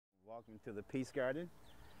Welcome to the Peace Garden.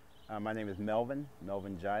 My name is Melvin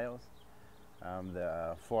Giles. I'm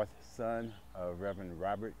the fourth son of Reverend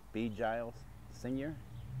Robert B. Giles, Sr.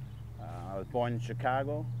 I was born in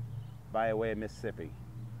Chicago by way of Mississippi,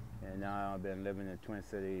 and now I've been living in the Twin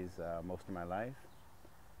Cities most of my life.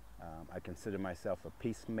 I consider myself a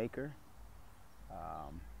peacemaker.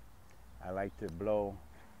 I like to blow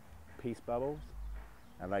peace bubbles.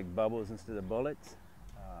 I like bubbles instead of bullets.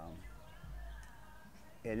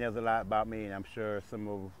 And there's a lot about me, and I'm sure some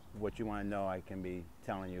of what you want to know, I can be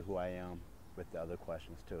telling you who I am with the other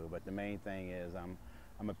questions too. But the main thing is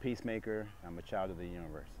I'm a peacemaker. I'm a child of the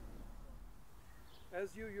universe.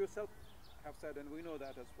 As you yourself have said, and we know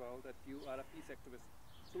that as well, that you are a peace activist.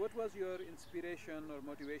 So what was your inspiration or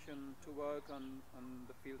motivation to work on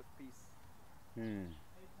the field of peace?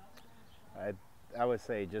 I would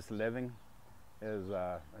say just living. As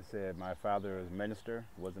I said, my father was a minister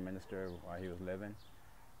while he was living.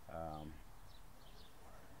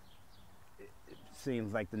 It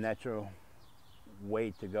seems like the natural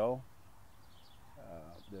way to go.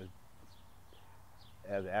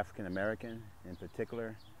 As African American in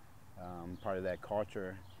particular, part of that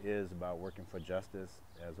culture is about working for justice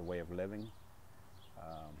as a way of living.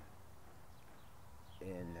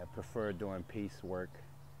 And I prefer doing peace work,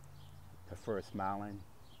 prefer smiling,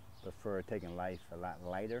 prefer taking life a lot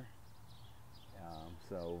lighter.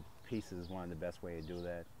 So peace is one of the best ways to do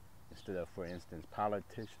that. Instead of, for instance,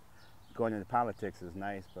 going into politics is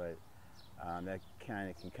nice, but that kind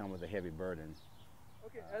of can come with a heavy burden.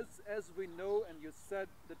 Okay, as we know, and you said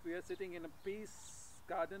that we are sitting in a peace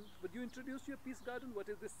garden. Would you introduce your peace garden? What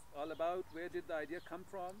is this all about? Where did the idea come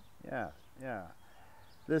from? Yeah.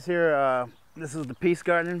 This here, this is the Peace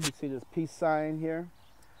Garden. You see this peace sign here.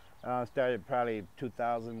 Started probably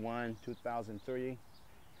 2001, 2003.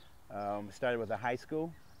 Started with a high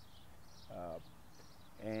school.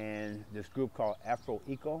 And this group called Afro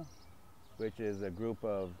Eco, which is a group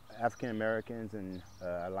of African Americans and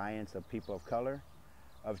alliance of people of color,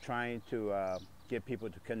 of trying to get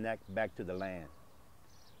people to connect back to the land.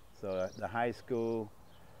 So the high school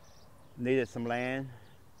needed some land.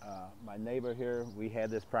 My neighbor here, we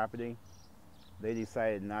had this property. They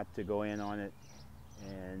decided not to go in on it,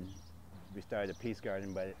 and we started a peace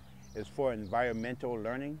garden, but it's for environmental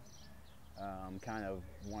learning. Kind of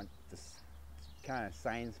want this kind of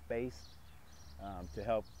science-based to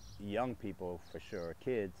help young people, for sure,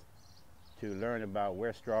 kids, to learn about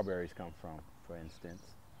where strawberries come from, for instance,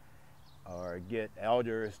 or get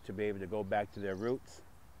elders to be able to go back to their roots.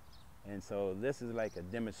 And so this is like a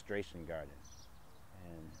demonstration garden.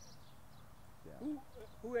 And yeah.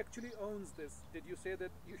 Who actually owns this? Did you say that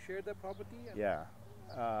you share the property? Yeah,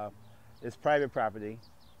 it's private property,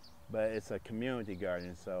 but it's a community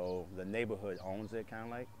garden, so the neighborhood owns it, kind of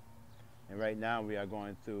like. And right now we are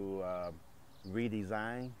going through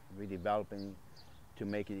redeveloping to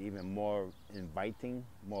make it even more inviting,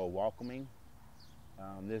 more welcoming.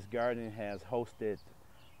 This garden has hosted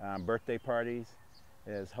birthday parties,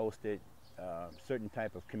 it has hosted certain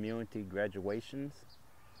type of community graduations.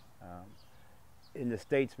 In the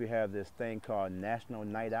States we have this thing called National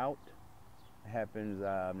Night Out. It happens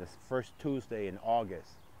this first Tuesday in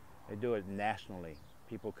August. They do it nationally.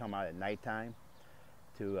 People come out at nighttime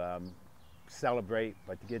to celebrate,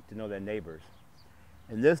 but to get to know their neighbors.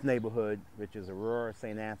 In this neighborhood, which is Aurora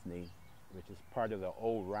St. Anthony, which is part of the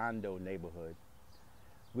old Rondo neighborhood,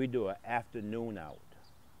 we do an afternoon out.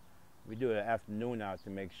 We do an afternoon out to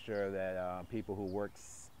make sure that people who work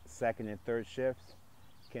second and third shifts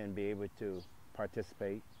can be able to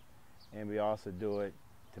participate. And we also do it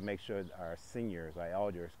to make sure that our seniors, our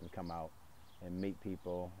elders, can come out and meet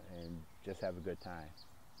people and just have a good time.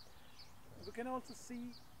 We can also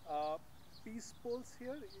see peace poles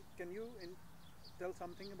here. Can you tell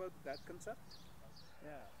something about that concept?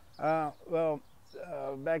 Yeah.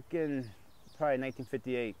 Back in probably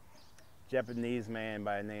 1958, Japanese man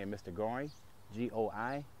by the name of Mr. Goi,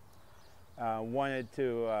 G-O-I, wanted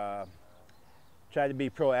to try to be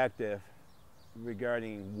proactive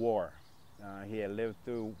regarding war. He had lived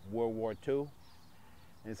through World War II,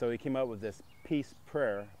 and so he came up with this peace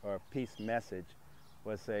prayer or peace message,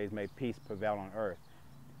 which says, "May peace prevail on earth."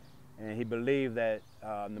 And he believed that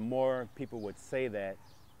the more people would say that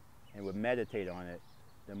and would meditate on it,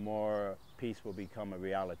 the more peace will become a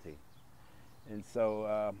reality. And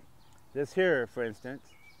so this here, for instance,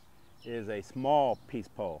 is a small peace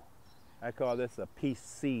pole. I call this a peace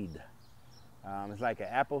seed. It's like an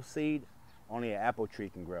apple seed, only an apple tree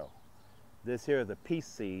can grow. This here is a peace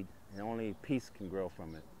seed, and only peace can grow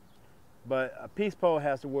from it. But a peace pole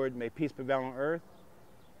has the word, "May peace prevail on earth,"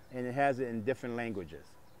 and it has it in different languages.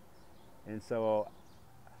 And so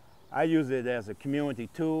I use it as a community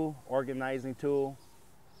tool, organizing tool.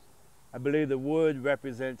 I believe the wood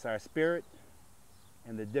represents our spirit,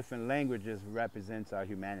 and the different languages represents our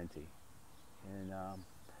humanity. And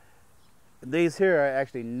these here are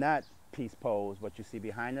actually not peace poles, what you see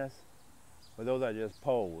behind us, but those are just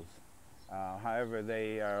poles. However,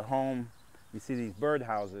 they are home. You see these bird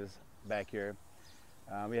houses back here.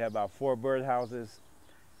 We have about 4 bird houses,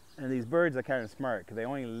 and these birds are kind of smart because they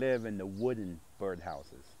only live in the wooden bird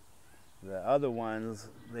houses. The other ones,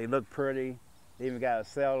 they look pretty. They even got a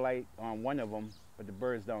cell light on one of them, but the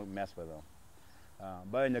birds don't mess with them.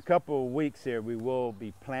 But in a couple of weeks here, we will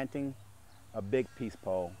be planting a big peace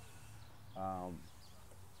pole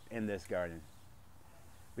in this garden.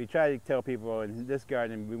 We try to tell people in this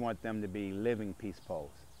garden we want them to be living peace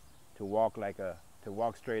poles, to walk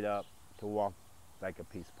straight up, to walk like a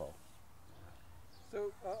peace pole.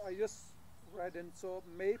 So I just read and saw,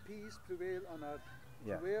 "May peace prevail on earth."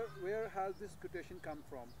 Yeah. Where has this quotation come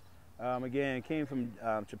from? Again, it came from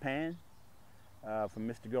Japan, from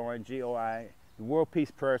Mr. Goi, G-O-I, the World Peace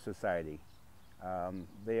Prayer Society.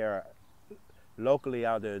 They are locally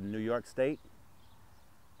out of New York State,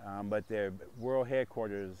 but their world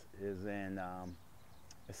headquarters is in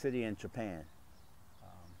a city in Japan.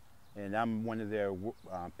 And I'm one of their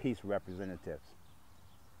peace representatives.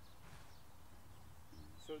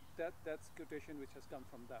 So that's quotation which has come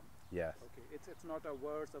from them. Yes. Okay, it's not a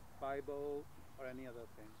verse of Bible or any other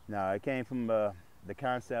thing. No, it came from the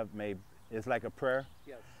concept. It's like a prayer.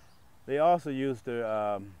 Yes. They also used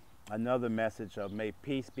another message of may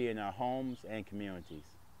peace be in our homes and communities.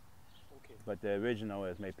 Okay. But the original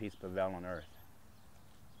is may peace prevail on earth.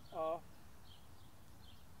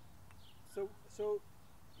 So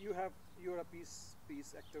you're a peace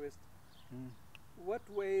activist. Mm. What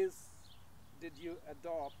ways did you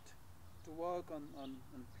adopt to work on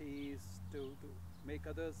peace, to make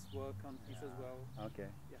others work on peace as well? Okay.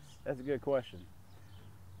 Yes. That's a good question.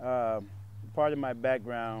 Part of my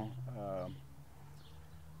background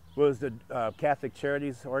was the Catholic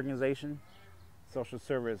Charities Organization, social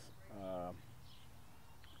service.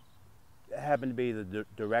 Happened to be the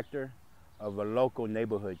director of a local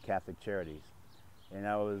neighborhood Catholic Charities. And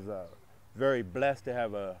I was very blessed to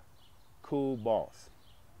have a cool boss.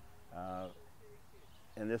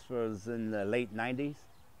 And this was in the late 90s.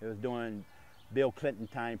 It was during Bill Clinton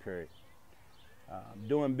time period.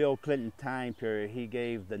 During Bill Clinton time period, he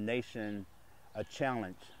gave the nation a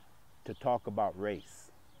challenge to talk about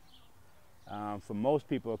race. For most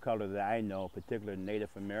people of color that I know, particularly Native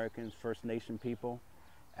Americans, First Nation people,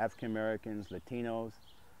 African Americans, Latinos,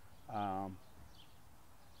 to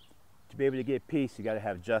be able to get peace, you got to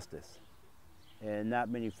have justice. And not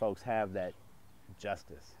many folks have that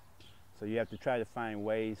justice. So you have to try to find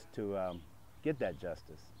ways to get that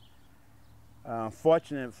justice.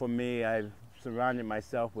 Fortunate for me, I've surrounded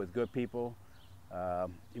myself with good people.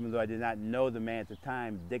 Even though I did not know the man at the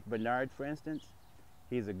time, Dick Bernard, for instance,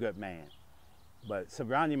 he's a good man. But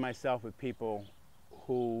surrounding myself with people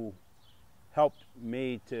who helped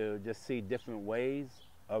me to just see different ways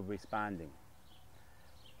of responding.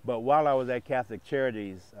 But while I was at Catholic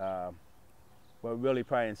Charities, what really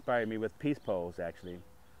probably inspired me with peace poles, actually,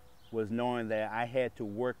 was knowing that I had to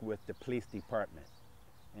work with the police department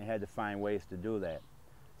and had to find ways to do that.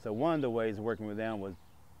 So one of the ways working with them was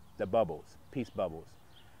the bubbles, peace bubbles.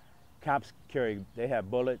 Cops they have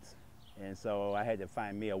bullets, and so I had to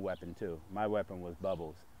find me a weapon too. My weapon was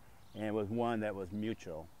bubbles, and it was one that was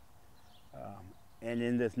mutual. And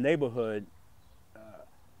in this neighborhood,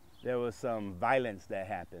 there was some violence that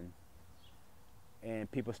happened, and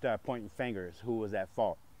people started pointing fingers. Who was at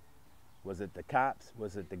fault? Was it the cops?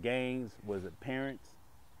 Was it the gangs? Was it parents?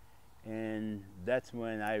 And that's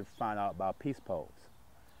when I found out about peace poles.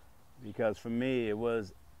 Because for me, it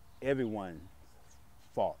was everyone's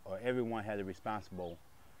fault, or everyone had a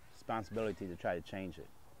responsibility to try to change it.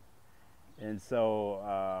 And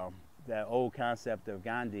so that old concept of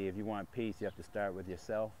Gandhi, if you want peace, you have to start with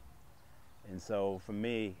yourself. And so for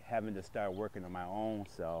me, having to start working on my own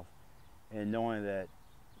self and knowing that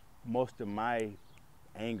most of my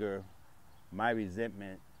anger, my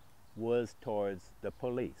resentment was towards the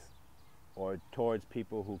police or towards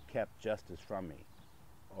people who kept justice from me,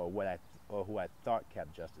 or who I thought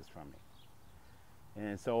kept justice from me.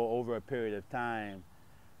 And so over a period of time,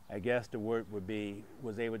 I guess the word would be,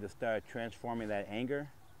 was able to start transforming that anger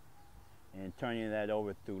and turning that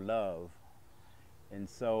over through love. And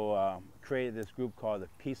so created this group called the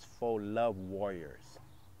Peaceful Love Warriors.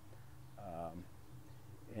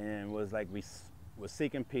 And it was like we was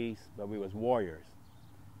seeking peace, but we was warriors.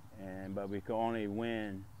 But we could only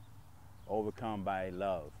overcome by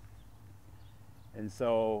love. And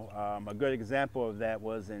so a good example of that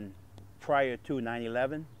was in prior to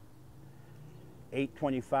 9/11,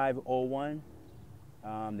 8/25/01,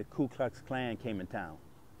 the Ku Klux Klan came in town.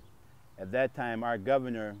 At that time, our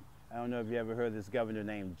governor, I don't know if you ever heard of this governor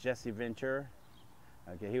named Jesse Ventura.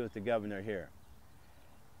 Okay, he was the governor here.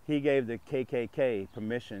 He gave the KKK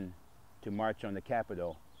permission to march on the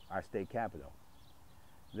Capitol, our state capitol.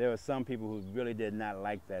 There were some people who really did not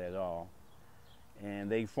like that at all,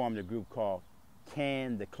 and they formed a group called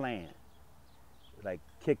Can the Klan, like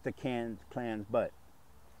kick the Klan's butt.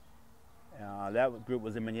 That group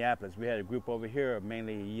was in Minneapolis. We had a group over here of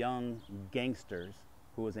mainly young gangsters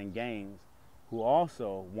who was in gangs who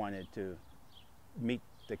also wanted to meet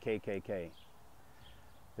the KKK.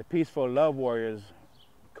 The Peaceful Love Warriors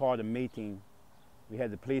called a meeting. We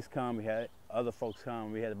had the police come, we had other folks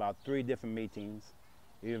come. We had about 3 different meetings.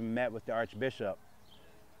 We even met with the Archbishop.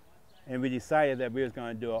 And we decided that we was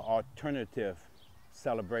going to do an alternative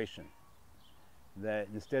celebration. That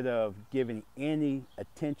instead of giving any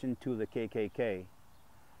attention to the KKK,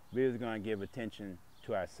 we was going to give attention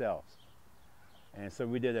to ourselves. And so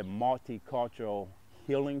we did a multicultural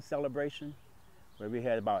healing celebration where we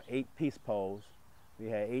had about 8 peace poles. We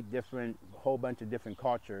had 8 different, whole bunch of different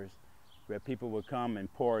cultures where people would come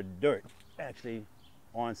and pour dirt actually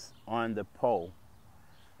on the pole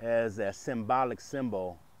as a symbolic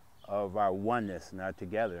symbol of our oneness and our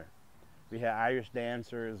together. We had Irish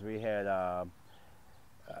dancers, we had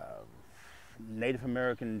Native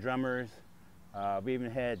American drummers, we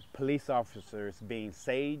even had police officers being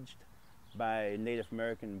saged by Native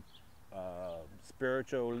American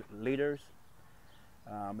spiritual leaders.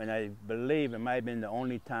 And I believe it might have been the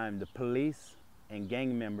only time the police and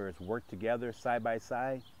gang members worked together side by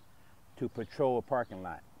side to patrol a parking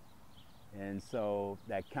lot. And so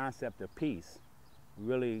that concept of peace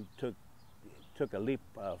really took a leap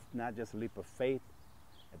of, not just a leap of faith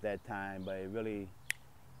at that time, but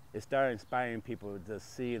it started inspiring people to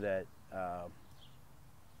see that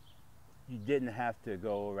you didn't have to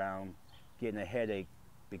go around getting a headache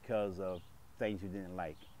because of things you didn't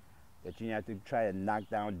like. That you didn't have to try to knock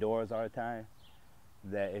down doors all the time.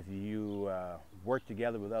 That if you work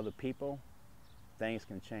together with other people, things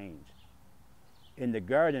can change. In the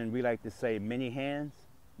garden, we like to say many hands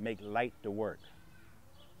make light the work.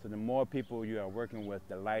 So the more people you are working with,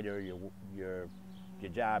 the lighter your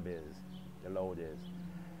job is, the load is.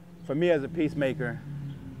 For me as a peacemaker,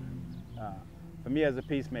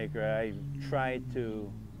 I try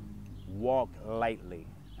to walk lightly.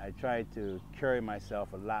 I try to carry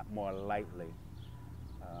myself a lot more lightly.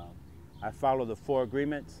 I follow the 4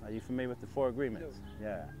 agreements. Are you familiar with the 4 agreements?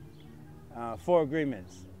 No. Yeah. 4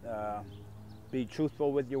 agreements. Be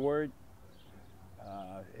truthful with your word.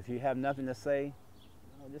 If you have nothing to say,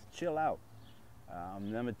 just chill out.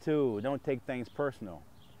 Number 2, don't take things personal,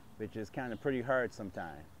 which is kind of pretty hard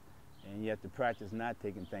sometimes. And you have to practice not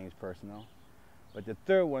taking things personal. But the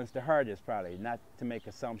 3rd one's the hardest probably, not to make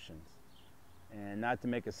assumptions. And not to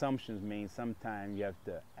make assumptions means sometimes you have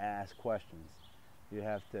to ask questions. You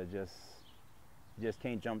have to just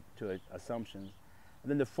can't jump to assumptions. And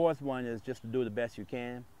then the 4th one is just to do the best you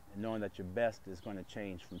can, and knowing that your best is going to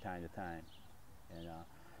change from time to time. And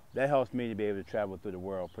that helps me to be able to travel through the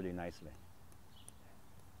world pretty nicely.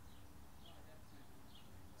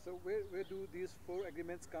 So where do these 4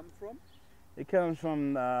 agreements come from? It comes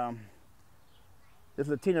from this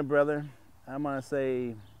Latina brother. I'm going to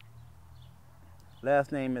say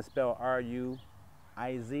last name is spelled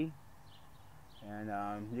R-U-I-Z.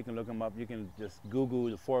 And you can look him up. You can just Google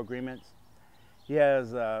the 4 agreements. He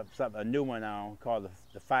has a new one now called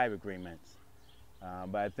the 5 agreements.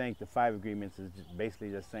 But I think the 5 agreements is basically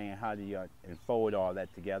just saying how do you enfold all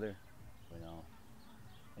that together, you know.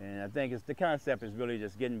 And I think the concept is really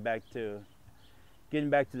just getting back to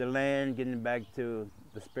the land, getting back to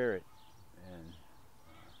the spirit. And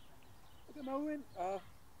okay, Melvin,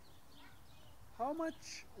 how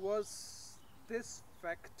much was this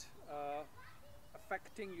fact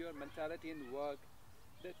affecting your mentality and work,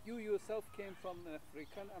 that you yourself came from an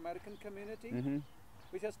African American community,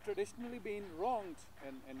 which has traditionally been wronged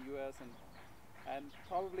in US and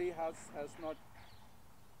probably has not,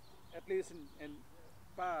 at least in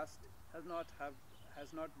past, has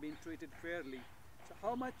not been treated fairly. So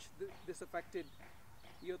how much this affected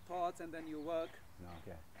your thoughts and then your work?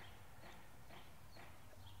 Okay.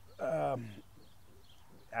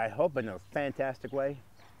 I hope in a fantastic way.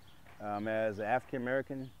 As an African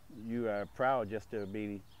American, you are proud just to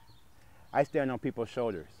be. I stand on people's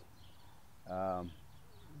shoulders.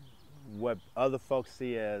 What other folks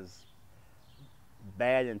see as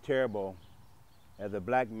bad and terrible, as a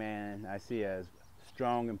black man, I see as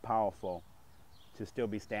strong and powerful to still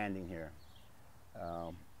be standing here.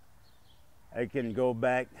 I can go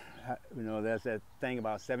back, you know, there's that thing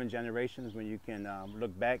about 7 generations when you can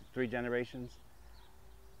look back 3 generations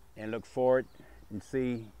and look forward and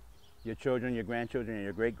see your children, your grandchildren, and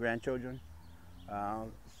your great-grandchildren.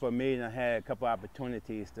 For me, I had a couple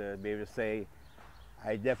opportunities to be able to say,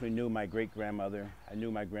 I definitely knew my great-grandmother, I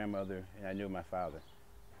knew my grandmother, and I knew my father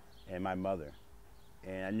and my mother.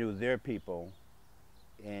 And I knew their people,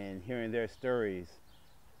 and hearing their stories,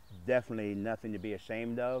 definitely nothing to be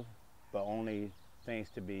ashamed of, but only things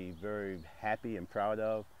to be very happy and proud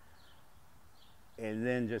of. And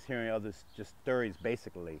then just hearing others, just stories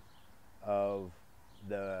basically of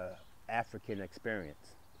the African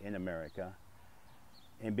experience in America,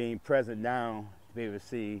 and being present now to be able to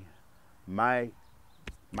see my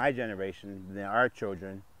generation, then our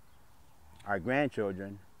children, our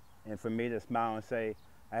grandchildren, and for me to smile and say,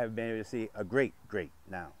 I have been able to see a great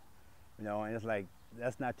now. You know, and it's like,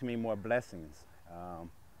 that's not too many more blessings.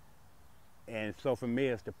 And so for me,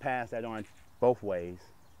 it's to pass that on both ways.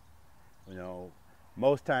 You know,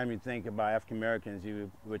 most time you think about African Americans,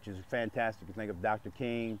 which is fantastic, you think of Dr.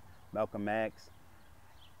 King, Malcolm X,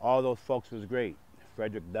 all those folks was great.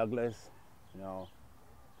 Frederick Douglass, you know.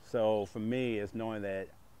 So for me, it's knowing that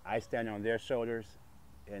I stand on their shoulders,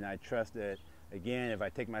 and I trust that, again, if I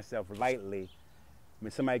take myself lightly,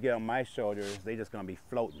 when somebody get on my shoulders, they just gonna be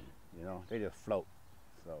floating, you know, they just float.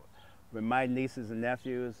 So with my nieces and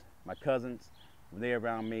nephews, my cousins, when they're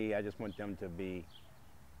around me, I just want them to be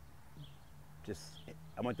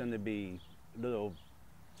I want them to be little,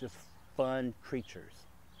 just fun creatures,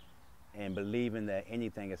 and believing that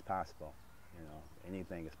anything is possible, you know,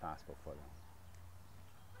 anything is possible for them.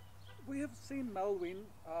 We have seen, Melvin,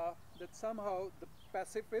 that somehow the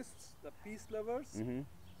pacifists, the peace lovers,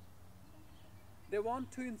 they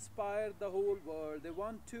want to inspire the whole world. They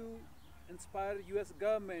want to inspire U.S.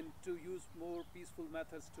 government to use more peaceful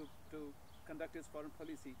methods to conduct its foreign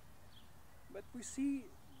policy. But we see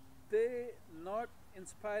they not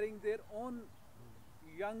inspiring their own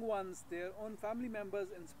young ones, their own family members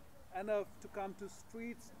enough to come to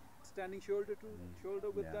streets, standing shoulder to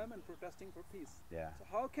shoulder with them and protesting for peace. Yeah. So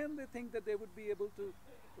how can they think that they would be able to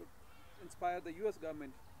inspire the U.S.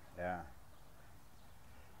 government? Yeah.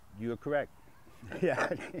 You are correct.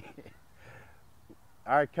 Yeah.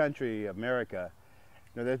 Our country, America,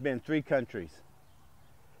 you know, there's been 3 countries,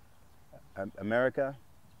 America,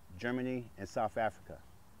 Germany, and South Africa.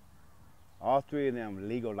 All 3 of them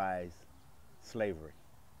legalized slavery.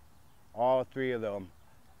 All 3 of them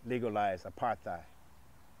legalized apartheid.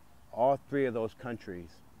 All 3 of those countries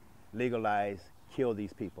legalized kill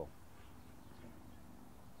these people.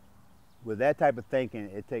 With that type of thinking,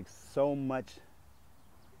 it takes so much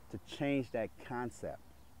to change that concept.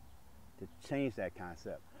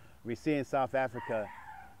 We see in South Africa,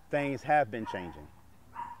 things have been changing,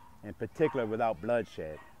 in particular without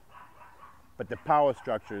bloodshed. But the power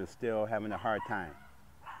structure is still having a hard time.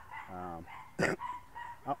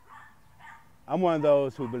 I'm one of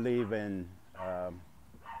those who believe in,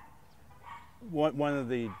 one of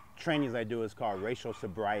the trainings I do is called racial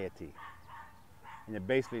sobriety. And it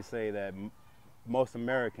basically say that most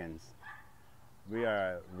Americans, we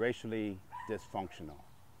are racially dysfunctional.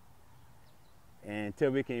 And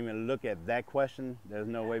until we can even look at that question, there's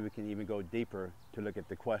no way we can even go deeper to look at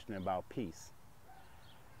the question about peace.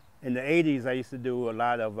 In the 80s, I used to do a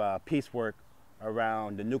lot of peace work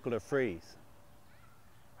around the nuclear freeze.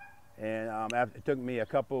 And it took me a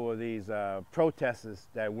couple of these protesters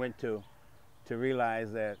that I went to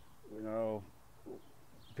realize that, you know,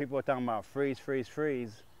 people were talking about freeze, freeze,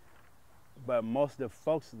 freeze, but most of the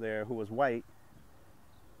folks there who was white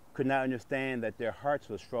could not understand that their hearts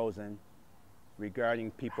was frozen regarding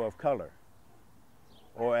people of color.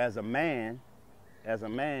 Or as a man,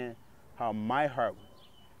 how my heart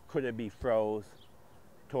could it be froze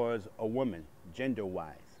towards a woman,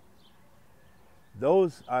 gender-wise.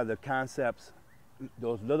 Those are the concepts,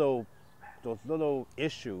 those little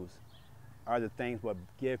issues are the things that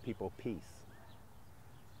give people peace.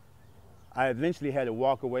 I eventually had to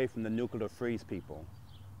walk away from the nuclear freeze people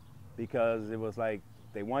because it was like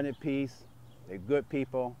they wanted peace, they're good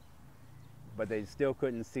people, but they still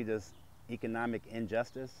couldn't see this economic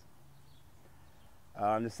injustice.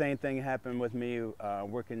 The same thing happened with me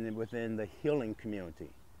working within the healing community,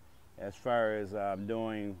 as far as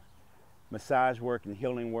doing massage work and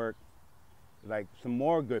healing work, like some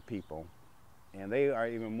more good people, and they are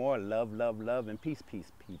even more love, love, love, and peace,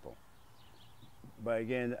 peace people. But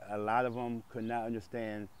again, a lot of them could not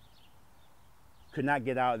understand, could not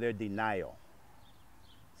get out of their denial.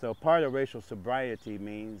 So part of racial sobriety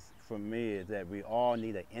means, for me, is that we all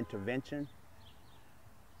need an intervention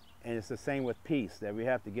And it's the same with peace, that we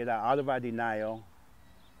have to get out of our denial.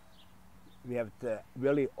 We have to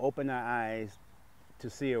really open our eyes to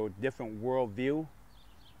see a different worldview.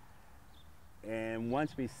 And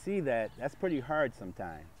once we see that, that's pretty hard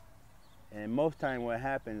sometimes. And most time what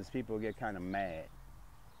happens, people get kind of mad.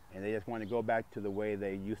 And they just want to go back to the way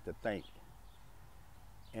they used to think.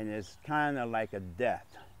 And it's kind of like a death.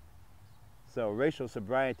 So racial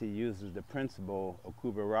sobriety uses the principle of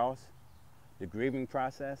Kubler-Ross, the grieving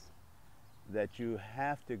process, that you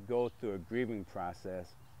have to go through a grieving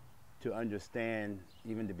process to understand,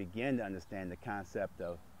 even to begin to understand the concept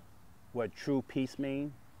of what true peace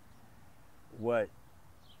means, what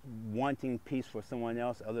wanting peace for someone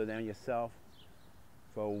else other than yourself,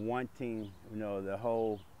 for wanting, the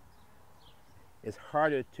whole, it's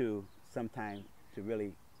harder to sometimes to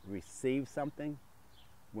really receive something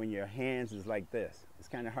when your hands is like this. It's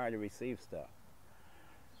kind of hard to receive stuff.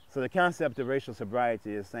 So the concept of racial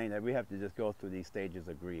sobriety is saying that we have to just go through these stages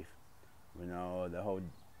of grief. The whole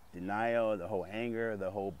denial, the whole anger, the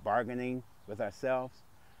whole bargaining with ourselves,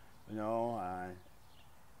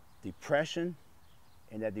 depression.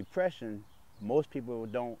 And that depression, most people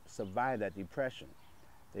don't survive that depression.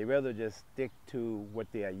 They rather just stick to what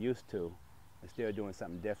they are used to instead of doing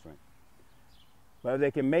something different. But if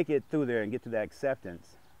they can make it through there and get to that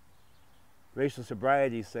acceptance, racial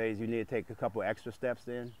sobriety says you need to take a couple extra steps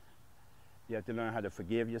in. You have to learn how to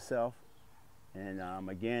forgive yourself. And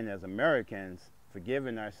again, as Americans,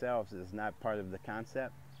 forgiving ourselves is not part of the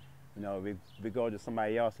concept. We go to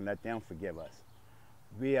somebody else and let them forgive us.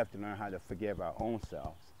 We have to learn how to forgive our own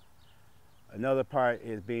selves. Another part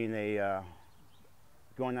is being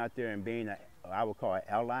going out there and being I would call an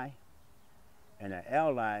ally. And an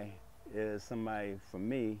ally is somebody, for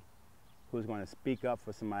me, who's going to speak up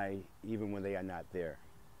for somebody even when they are not there.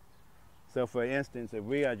 So for instance, if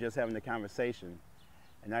we are just having a conversation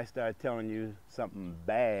and I start telling you something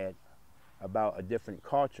bad about a different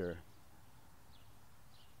culture,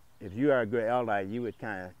 if you are a good ally, you would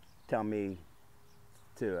kind of tell me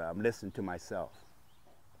to listen to myself,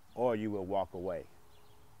 or you will walk away.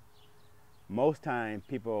 Most times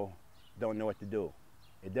people don't know what to do.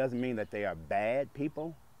 It doesn't mean that they are bad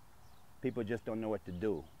people. People just don't know what to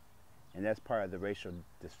do. And that's part of the racial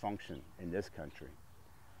dysfunction in this country.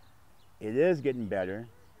 It is getting better.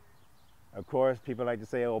 Of course, people like to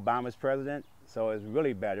say Obama's president, so it's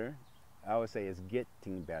really better. I would say it's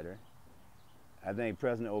getting better. I think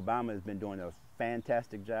President Obama has been doing a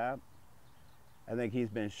fantastic job. I think he's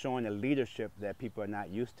been showing a leadership that people are not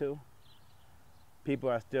used to. People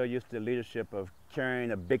are still used to the leadership of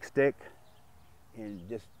carrying a big stick and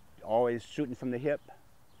just always shooting from the hip.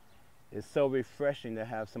 It's so refreshing to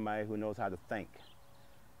have somebody who knows how to think.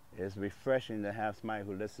 It's refreshing to have somebody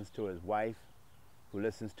who listens to his wife, who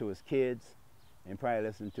listens to his kids, and probably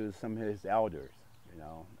listens to some of his elders,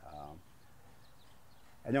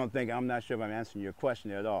 I'm not sure if I'm answering your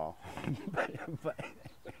question at all. But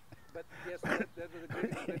yes, that was a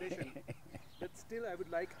great explanation. But still, I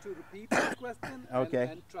would like to repeat this question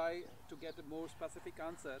and try to get a more specific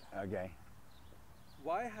answer. Okay.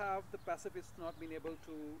 Why have the pacifists not been able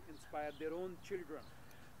to inspire their own children?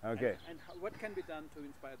 Okay. And what can be done to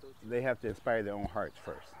inspire those children? They have to inspire their own hearts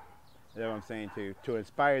first. You know what I'm saying? To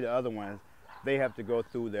inspire the other ones, they have to go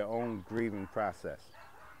through their own grieving process.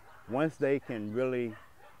 Once they can really,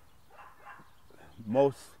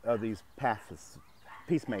 most of these pacifists,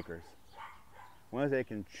 peacemakers, once they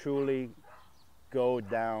can truly go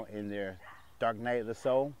down in their dark night of the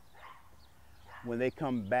soul, when they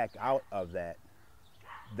come back out of that,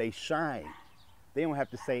 they shine. They don't have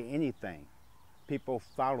to say anything. People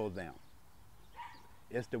follow them.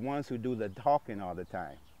 It's the ones who do the talking all the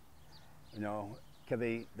time.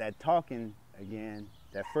 Because that talking, again,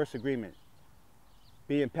 that first agreement,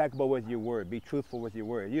 be impeccable with your word, be truthful with your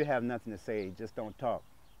word. You have nothing to say, just don't talk.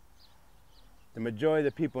 The majority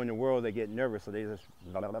of the people in the world, they get nervous, so they just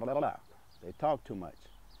blah, blah, blah, blah, blah. They talk too much.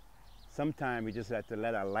 Sometimes we just have to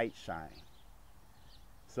let our light shine.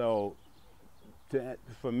 So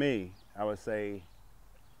for me, I would say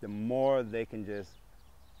the more they can just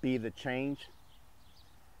be the change,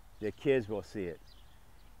 their kids will see it.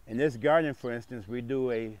 In this garden, for instance, we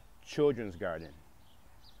do a children's garden.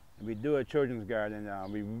 And we do a children's garden,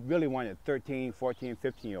 we really wanted 13, 14,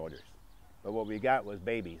 15-year-olders. But what we got was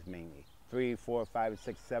babies mainly, 3, 4, 5,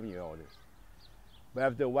 6, 7-year-olders. But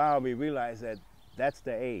after a while, we realized that that's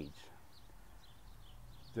the age.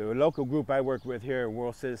 The local group I work with here,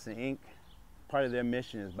 World Citizen Inc., part of their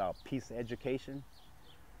mission is about peace education.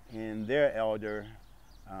 And their elder,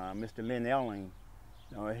 Mr. Lynn Elling,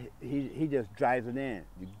 he just drives it in.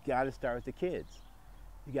 You got to start with the kids.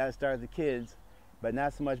 You got to start with the kids, but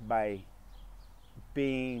not so much by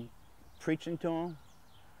being preaching to them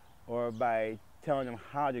or by telling them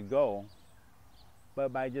how to go,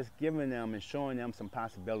 but by just giving them and showing them some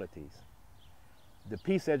possibilities. The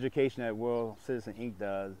peace education that World Citizen Inc.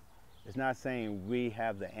 does is not saying we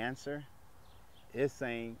have the answer. It's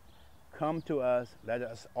saying, come to us, let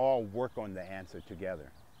us all work on the answer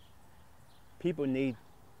together. People need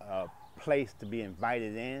a place to be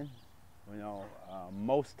invited in. You know,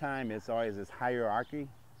 most time it's always this hierarchy.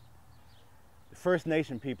 The First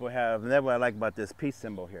Nation people have, and that's what I like about this peace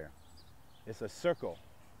symbol here. It's a circle.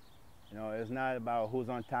 You know, it's not about who's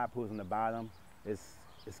on top, who's on the bottom. It's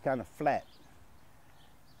kind of flat.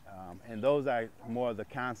 And those are more the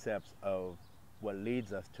concepts of what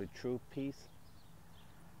leads us to true peace.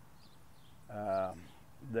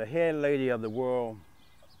 The head lady of the World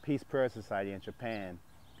Peace Prayer Society in Japan,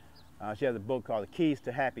 she has a book called The Keys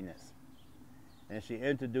to Happiness. And she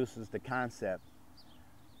introduces the concept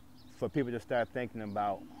for people to start thinking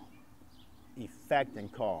about effect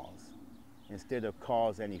and cause instead of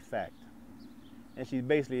cause and effect. And she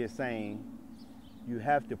basically is saying you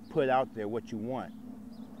have to put out there what you want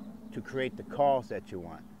to create the cause that you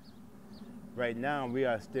want. Right now we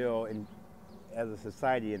are still, as a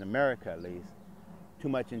society in America at least, too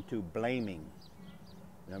much into blaming.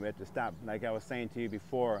 You know, we have to stop. Like I was saying to you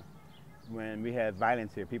before, when we had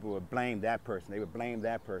violence here, people would blame that person, they would blame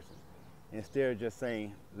that person. Instead of just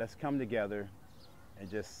saying, let's come together and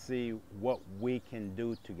just see what we can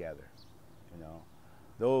do together. You know,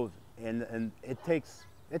 those, and it takes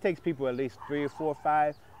people at least 3 or 4 or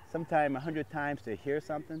 5, sometimes 100 times to hear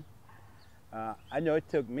something. I know it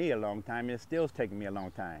took me a long time, and it still is taking me a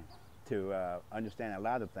long time to understand a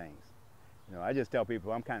lot of things. You know, I just tell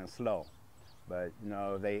people I'm kind of slow, but you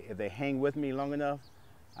know, if they hang with me long enough,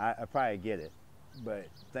 I probably get it. But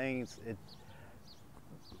things,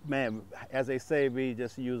 man, as they say, we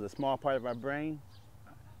just use a small part of our brain.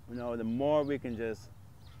 You know, the more we can just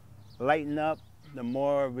lighten up, the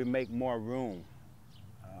more we make more room.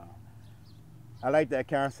 I like that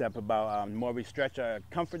concept about the more we stretch our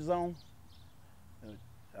comfort zone,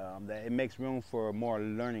 that it makes room for a more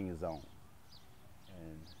learning zone.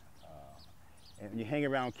 And when you hang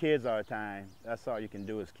around kids all the time, that's all you can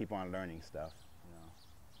do is keep on learning stuff. You know.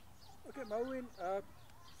 Okay, Melvin,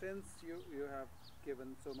 since you have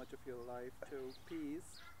given so much of your life to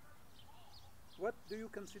peace, what do you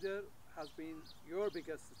consider has been your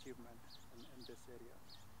biggest achievement in this area?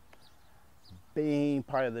 Being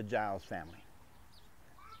part of the Giles family.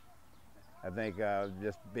 I think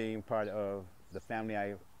just being part of the family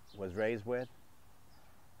I was raised with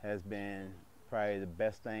has been probably the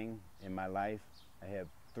best thing in my life. I have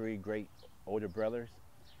 3 great older brothers.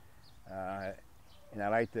 And I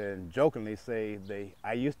like to jokingly say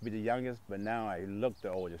I used to be the youngest, but now I look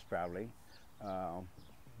the oldest probably.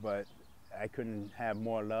 But I couldn't have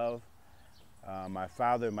more love. My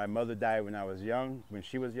father and my mother died when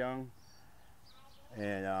she was young.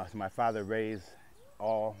 And so my father raised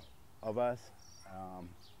all of us.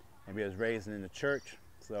 And we was raised in the church,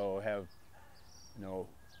 so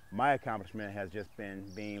my accomplishment has just been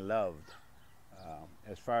being loved.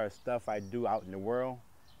 As far as stuff I do out in the world,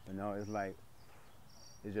 you know,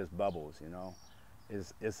 it's just bubbles, you know.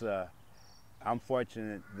 I'm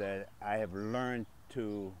fortunate that I have learned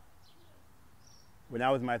to, when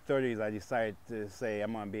I was in my 30s, I decided to say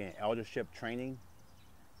I'm gonna be in eldership training,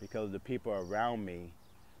 because the people around me,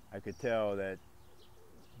 I could tell that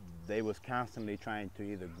they was constantly trying to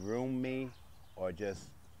either groom me or just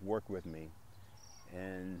work with me.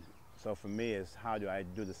 And so for me, it's how do I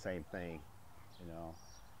do the same thing, you know.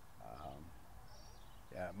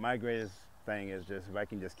 Yeah, my greatest thing is just if I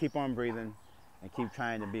can just keep on breathing and keep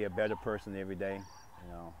trying to be a better person every day,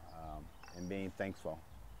 you know, and being thankful.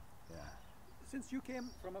 Yeah. Since you came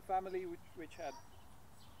from a family which had,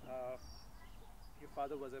 your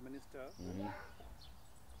father was a minister,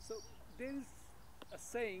 so there is a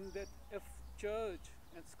saying that if church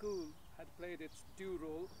and school had played its due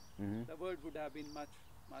role, the world would have been much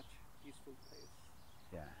peaceful place.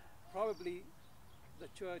 Yeah. Probably the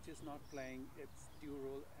church is not playing its due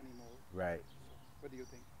role anymore. Right. What do you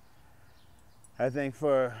think? I think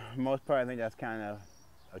for the most part, I think that's kind of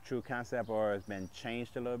a true concept, or it's been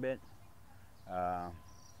changed a little bit.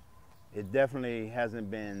 It definitely hasn't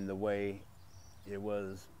been the way it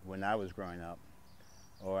was when I was growing up.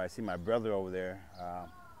 Or I see my brother over there.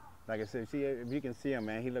 Like I said, see, if you can see him,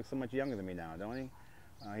 man, he looks so much younger than me now, don't he?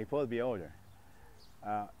 He's supposed to be older.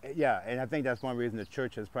 Yeah, and I think that's one reason the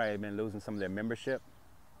church has probably been losing some of their membership,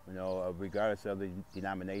 you know, regardless of the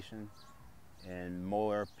denomination. And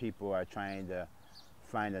more people are trying to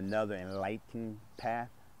find another enlightened path.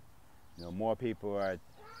 You know, more people are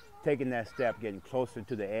taking that step, getting closer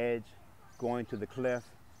to the edge, going to the cliff,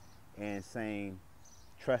 and saying,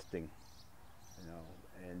 trusting. You know,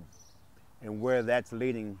 and where that's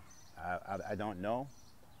leading, I don't know,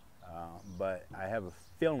 but I have a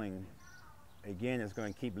feeling, again, it's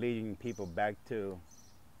going to keep leading people back to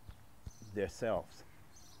themselves.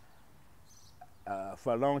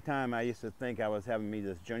 For a long time, I used to think I was having me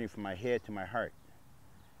this journey from my head to my heart,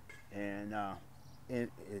 and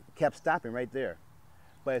it kept stopping right there.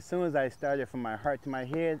 But as soon as I started from my heart to my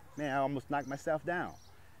head, man, I almost knocked myself down.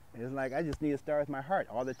 It's like I just need to start with my heart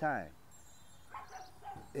all the time.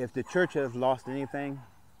 If the church has lost anything,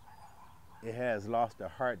 it has lost the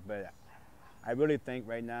heart. But I really think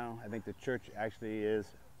right now, I think the church actually is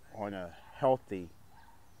on a healthy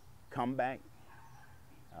comeback.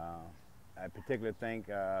 I particularly think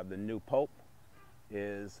the new Pope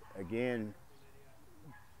is, again,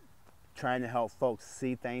 trying to help folks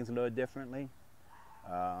see things a little differently.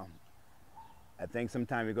 I think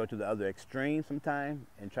sometimes we go to the other extreme sometimes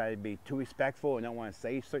and try to be too respectful and don't want to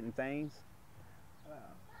say certain things.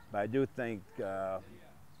 But I do think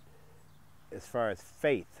as far as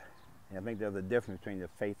faith, and I think there's a difference between the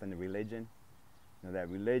faith and the religion. You know, that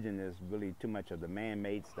religion is really too much of the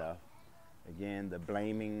man-made stuff. Again, the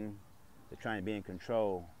blaming, the trying to be in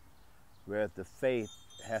control, whereas the faith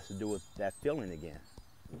has to do with that feeling again,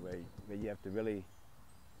 where you have to really,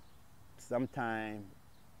 sometimes,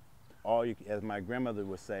 as my grandmother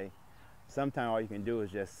would say, sometimes all you can do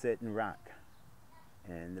is just sit and rock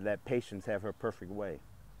and let patience have her perfect way.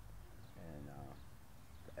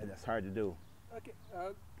 And that's hard to do. Okay,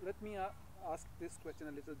 let me ask this question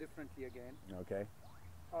a little differently again. Okay.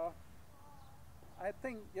 I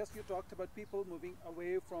think, yes, you talked about people moving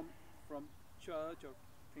away from church or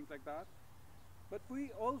things like that, but we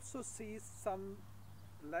also see some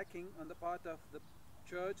lacking on the part of the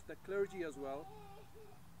church, the clergy as well.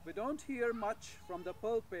 We don't hear much from the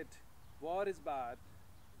pulpit, war is bad,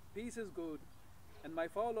 peace is good, and my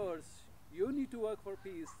followers, you need to work for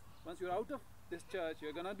peace. Once you're out of this church,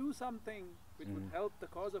 you're going to do something which would help the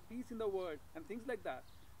cause of peace in the world, and things like that.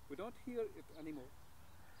 We don't hear it anymore.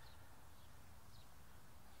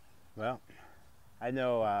 Well, I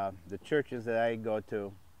know the churches that I go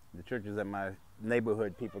to, the churches that my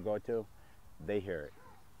neighborhood people go to, they hear it.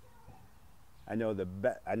 I know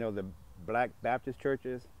the Black Baptist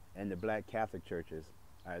churches and the Black Catholic churches,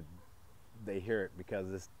 they hear it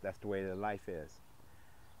because that's the way their life is.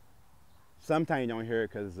 Sometimes you don't hear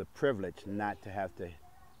it because it's a privilege not to have to.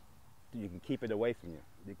 You can keep it away from you.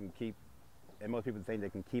 You can keep, and most people think they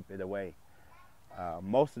can keep it away.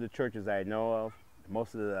 Most of the churches I know of,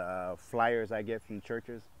 most of the flyers I get from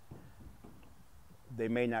churches, they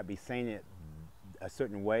may not be saying it a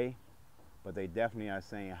certain way, but they definitely are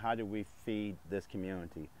saying, how do we feed this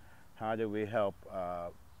community? How do we help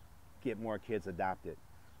get more kids adopted?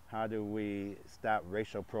 How do we stop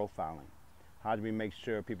racial profiling? How do we make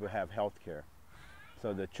sure people have health care?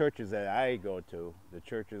 So the churches that I go to, the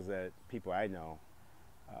churches that people I know,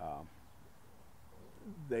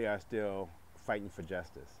 they are still fighting for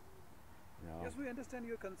justice. You know? Yes, we understand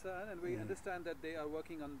your concern, and we understand that they are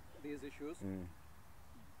working on these issues.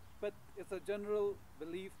 But it's a general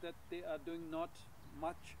belief that they are doing not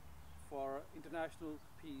much for international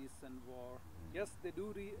peace and war. Yes, they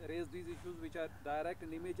do raise these issues which are direct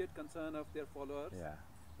and immediate concern of their followers,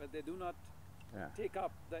 but they do not take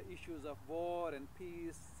up the issues of war and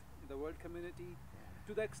peace in the world community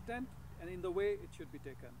to the extent and in the way it should be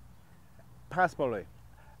taken. Possibly.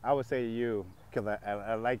 I would say to you, because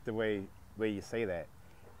I like the way you say that,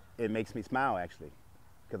 it makes me smile actually,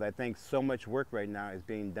 because I think so much work right now is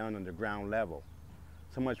being done on the ground level.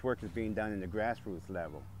 So much work is being done in the grassroots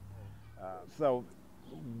level. So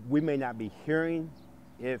we may not be hearing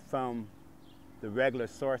it from the regular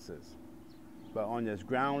sources, but on this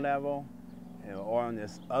ground level, or on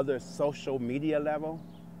this other social media level,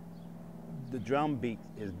 the drum beat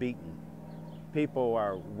is beaten. People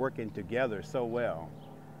are working together so well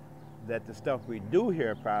that the stuff we do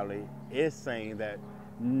hear probably is saying that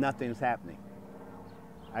nothing's happening.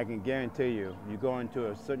 I can guarantee you, you go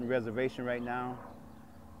into a certain reservation right now,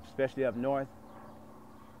 especially up north,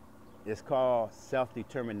 it's called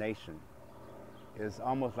self-determination. It's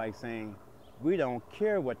almost like saying, we don't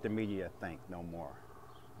care what the media think no more,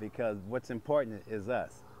 because what's important is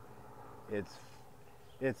us.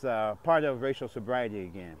 It's part of racial sobriety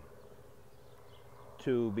again.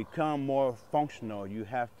 To become more functional, you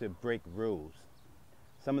have to break rules.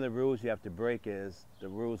 Some of the rules you have to break is the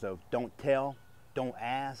rules of don't tell, don't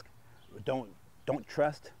ask, don't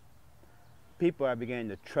trust. People are beginning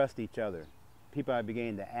to trust each other. People are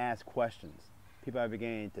beginning to ask questions. people are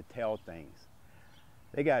beginning to tell things.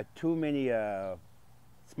 They got too many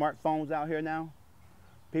smartphones out here now.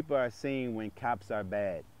 People are seeing when cops are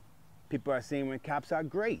bad. People are seeing when cops are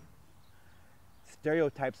great.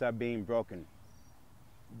 Stereotypes are being broken.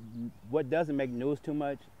 What doesn't make news too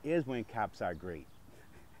much is when cops are great.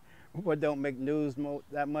 What don't make news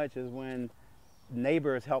that much is when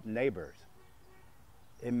neighbors help neighbors.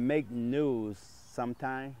 It make news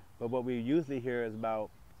sometimes, but what we usually hear is about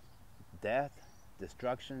death,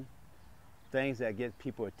 destruction, things that get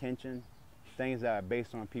people attention, things that are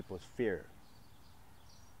based on people's fear.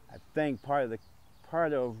 I think part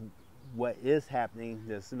of what is happening,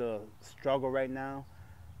 this little struggle right now,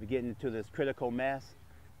 we're getting into this critical mass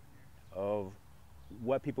of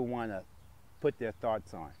what people want to put their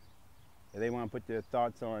thoughts on. If they want to put their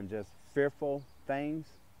thoughts on just fearful things,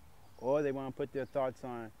 or they want to put their thoughts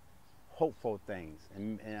on hopeful things.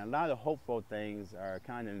 And a lot of hopeful things are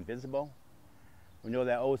kind of invisible. We know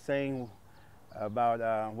that old saying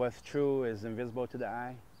about what's true is invisible to the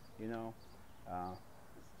eye, you know.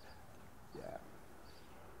 Yeah.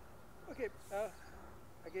 Okay,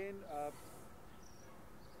 again,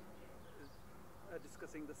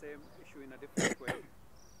 discussing the same issue in a different way.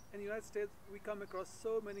 In the United States, we come across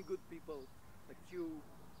so many good people, like you,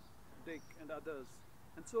 Dick, and others,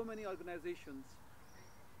 and so many organizations,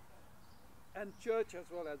 and church as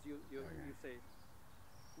well, as you say,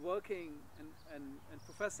 working and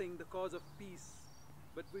professing the cause of peace,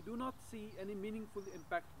 but we do not see any meaningful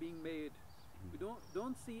impact being made. We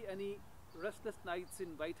don't see any restless nights in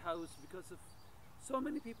White House because of so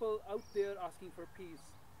many people out there asking for peace.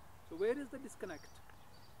 So where is the disconnect?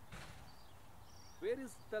 Where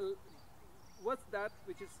is what's that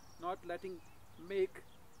which is not letting make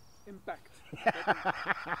impact?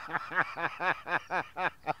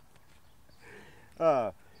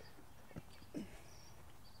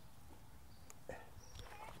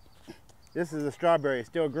 This is a strawberry,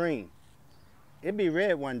 still green. It'll be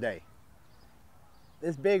red one day.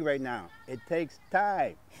 It's big right now. It takes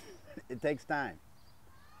time. It takes time.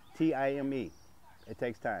 T-I-M-E. It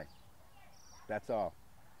takes time. That's all.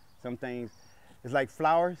 Some things, it's like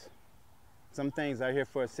flowers. Some things are here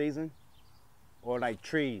for a season, or like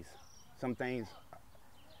trees. Some things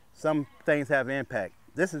have impact.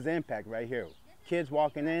 This is impact right here. Kids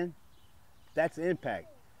walking in, that's impact.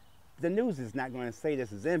 The news is not going to say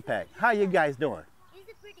this is impact. How you guys doing? It's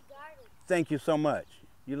a pretty garden. Thank you so much.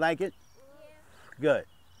 You like it? Yeah. Good.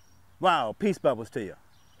 Wow, peace bubbles to you.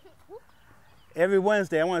 Every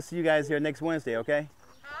Wednesday, I want to see you guys here next Wednesday, okay?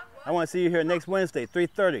 I want to see you here next Wednesday,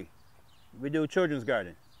 3:30. We do children's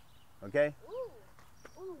garden, okay?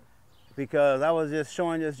 Ooh. Ooh. Because I was just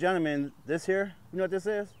showing this gentleman this here. You know what this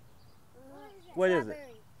is? What is it?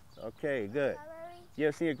 Okay, good. Strawberry? You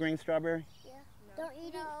ever see a green strawberry? Yeah. Don't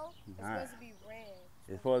eat it. It's All right. supposed to be red.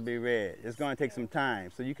 It's supposed to be red. It's going to take some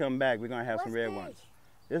time. So you come back, we're going to have some What's red this? ones.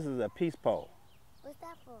 This is a peace pole. What's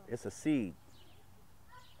that for? It's a seed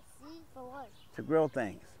Seed for what? to grow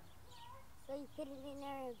things. So you put it in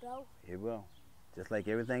there and go? It will. Just like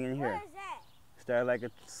everything in What here. is that? Start like a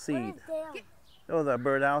What seed. is them? Those are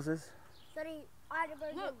birdhouses. So they all the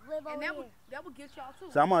birds Look, live over and here. that will get y'all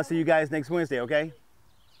too. So I'm going to see you guys next Wednesday, okay?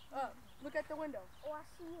 Look at the window. Oh, I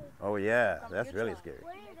see it. Oh, yeah. Come That's get really y'all. scary.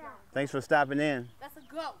 What is that? Thanks for stopping in. That's a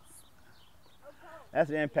ghost. That's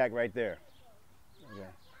the impact right there. Okay.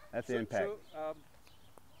 That's the impact. So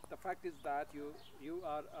the fact is that you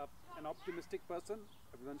are an optimistic person,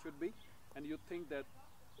 everyone should be, and you think that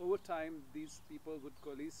over time these people would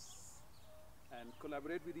coalesce and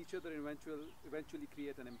collaborate with each other and eventually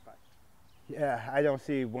create an impact. Yeah, I don't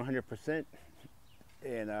see 100%,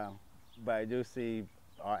 and but I do see.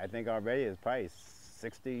 I think already it's probably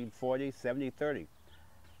 60, 40, 70, 30.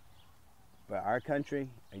 But our country,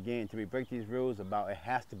 again, to break these rules about it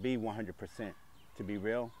has to be 100% to be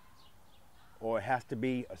real, or it has to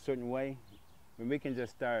be a certain way. When we can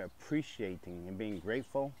just start appreciating and being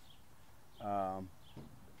grateful,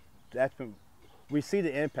 that's when we see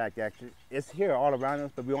the impact. Actually, it's here all around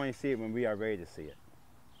us, but we only see it when we are ready to see it.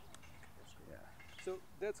 Yeah. So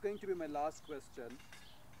that's going to be my last question.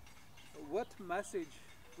 What message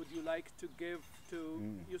would you like to give to,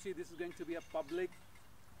 you see this is going to be a public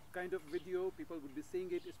kind of video, people would be seeing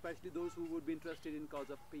it, especially those who would be interested in cause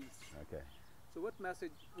of peace. Okay. So what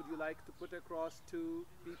message would you like to put across to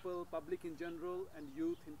people, public in general, and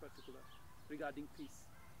youth in particular, regarding peace?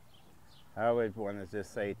 I always want to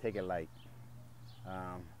just say, take it light.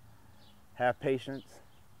 Have patience,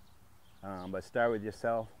 but start with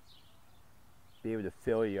yourself. Be able to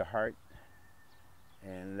feel your heart,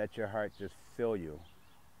 and let your heart just fill you.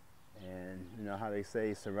 And you know how they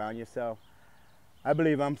say, surround yourself. I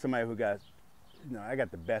believe I'm somebody who got I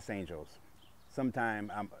got the best angels.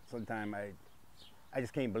 Sometime I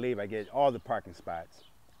just can't believe I get all the parking spots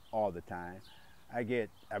all the time. I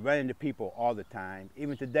run into people all the time.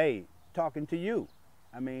 Even today, talking to you.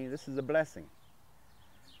 I mean, this is a blessing.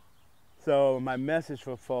 So my message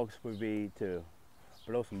for folks would be to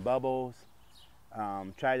blow some bubbles,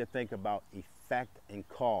 try to think about effect and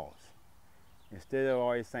cause. Instead of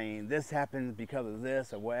always saying, this happens because of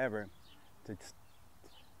this or whatever,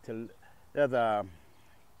 there's a,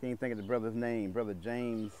 can't think of the brother's name, Brother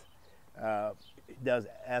James, does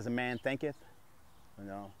As a Man Thinketh,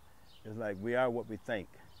 It's like we are what we think.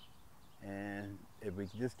 And if we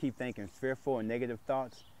just keep thinking fearful and negative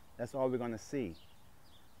thoughts, that's all we're going to see.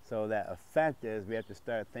 So that effect is we have to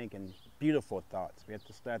start thinking beautiful thoughts. We have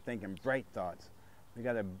to start thinking bright thoughts. We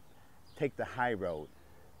got to take the high road,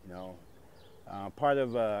 Part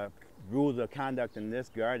of rules of conduct in this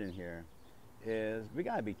garden here is we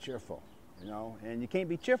got to be cheerful, And you can't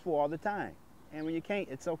be cheerful all the time. And when you can't,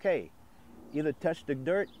 it's okay. Either touch the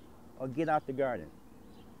dirt or get out the garden.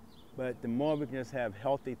 But the more we can just have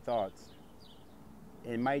healthy thoughts,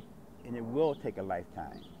 it will take a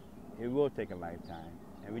lifetime. It will take a lifetime.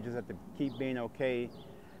 And we just have to keep being okay.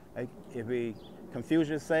 Like if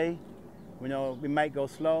Confucius say, we might go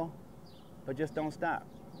slow, but just don't stop.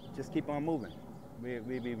 Just keep on moving. We'll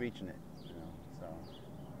be reaching it, so.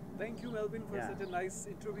 Thank you, Melvin, for such a nice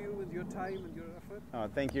interview with your time and your effort. Oh,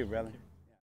 thank you, brother.